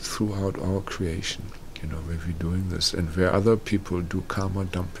 throughout all creation, where we're doing this, and where other people do karma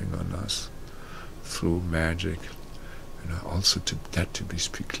dumping on us through magic, also to be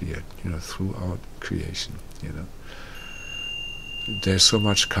cleared, throughout creation, There's so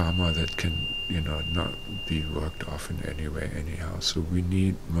much karma that can, not be worked off in any way anyhow. So we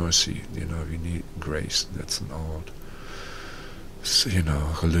need mercy, we need grace. That's an old,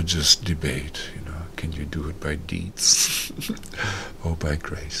 religious debate, can you do it by deeds or by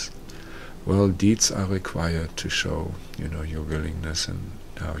grace? Well, deeds are required to show, your willingness and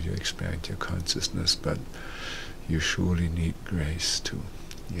how you expand your consciousness, but you surely need grace too,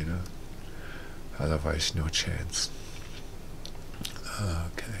 otherwise no chance.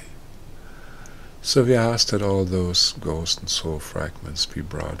 Okay. So we ask that all those ghost and soul fragments be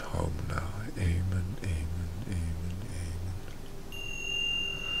brought home now. Amen, amen, amen,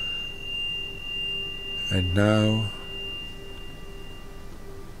 amen. And now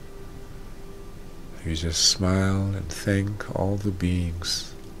you just smile and thank all the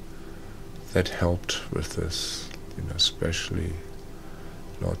beings that helped with this, especially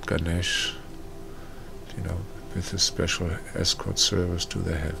Lord Ganesh, with his special escort service to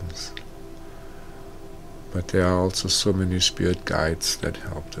the heavens. But there are also so many spirit guides that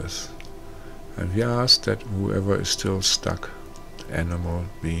helped us. And we ask that whoever is still stuck, animal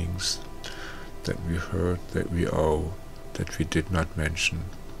beings that we heard, that we owe, that we did not mention,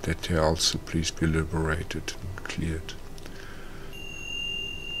 that they also please be liberated and cleared.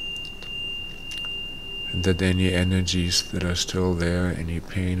 And that any energies that are still there, any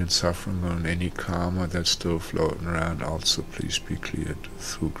pain and suffering, or any karma that's still floating around, also please be cleared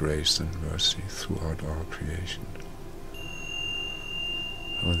through grace and mercy throughout all creation.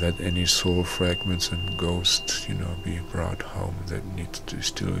 or that any soul fragments and ghosts, be brought home that needs to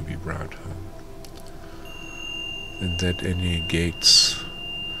still be brought home, and that any gates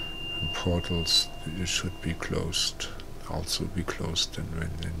and portals should be closed, also be closed, and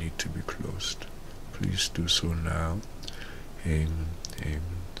when they need to be closed, please do so now. Amen, amen,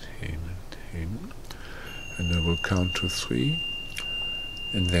 amen, amen. And I will count to 3,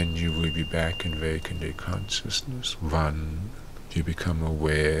 and then you will be back in vacant consciousness. 1, you become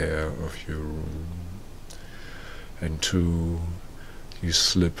aware of your room, and 2, you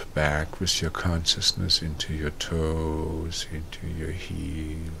slip back with your consciousness into your toes, into your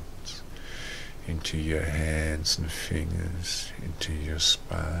heels, into your hands and fingers, into your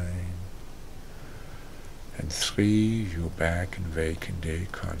spine. And 3, you're back in vacant day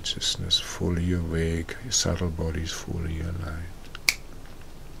consciousness, fully awake, your subtle body is fully aligned.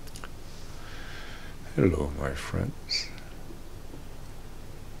 Hello, my friends.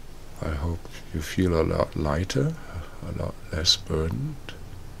 I hope you feel a lot lighter, a lot less burdened.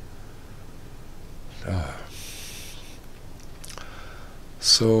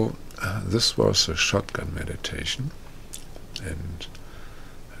 So this was a shotgun meditation, and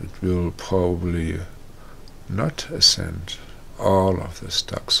it will probably not ascend all of the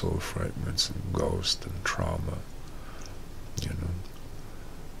stuck soul fragments and ghost and trauma,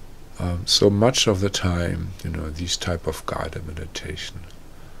 so much of the time, these type of guided meditation,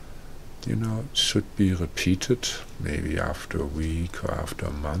 should be repeated maybe after a week or after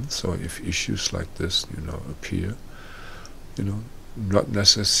a month. So if issues like this, appear, not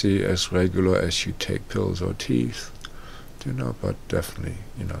necessarily as regular as you take pills or teeth, but definitely,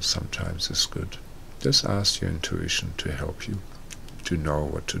 sometimes it's good. Just ask your intuition to help you to know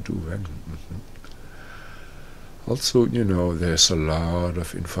what to do when. Also, there's a lot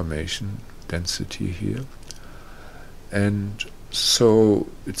of information density here, and so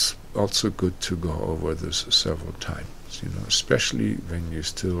it's also good to go over this several times, especially when you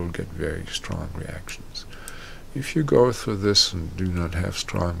still get very strong reactions. If you go through this and do not have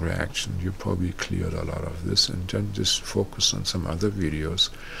strong reaction, you probably cleared a lot of this, and then just focus on some other videos,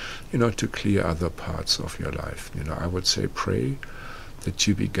 to clear other parts of your life. I would say pray that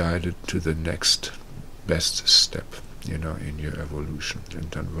you be guided to the next best step, in your evolution, and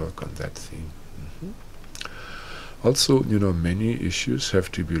then work on that theme. Also, many issues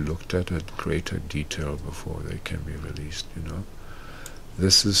have to be looked at in greater detail before they can be released,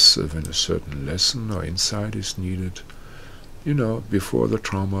 This is when a certain lesson or insight is needed, before the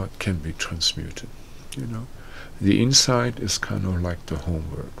trauma can be transmuted, The insight is kind of like the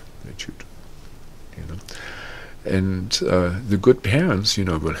homework that you do, And the good parents,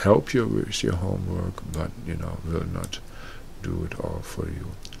 will help you with your homework, but, will not do it all for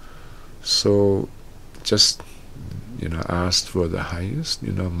you. So just, ask for the highest,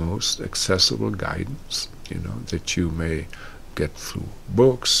 most accessible guidance, that you may get through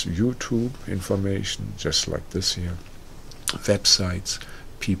books, YouTube information, just like this here, websites,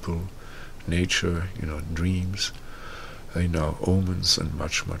 people, nature, dreams, omens, and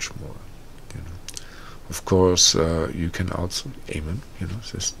much, much more, Of course, you can also, amen,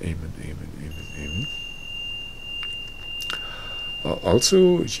 just amen, amen, amen, amen.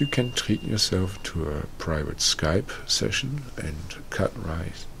 Also, you can treat yourself to a private Skype session and cut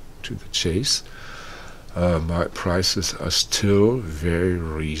right to the chase. My prices are still very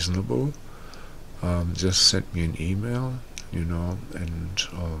reasonable. Just send me an email, and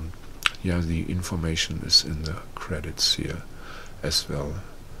the information is in the credits here as well,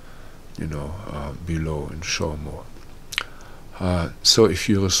 below, and show more. So if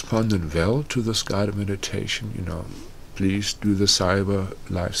you responded well to this guided meditation, please do the cyber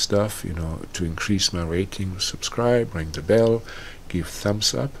life stuff, to increase my rating. Subscribe, ring the bell, give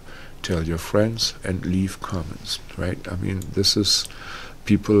thumbs up, tell your friends, and leave comments, right? I mean, this is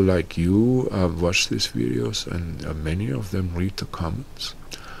people like you watch these videos, and many of them read the comments.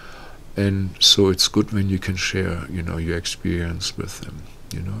 And so it's good when you can share, your experience with them.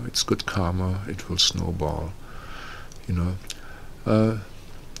 It's good karma. It will snowball.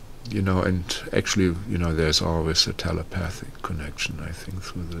 And actually, there's always a telepathic connection, I think,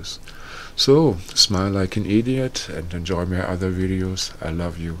 through this. So, smile like an idiot and enjoy my other videos. I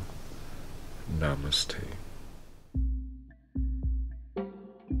love you. Namaste.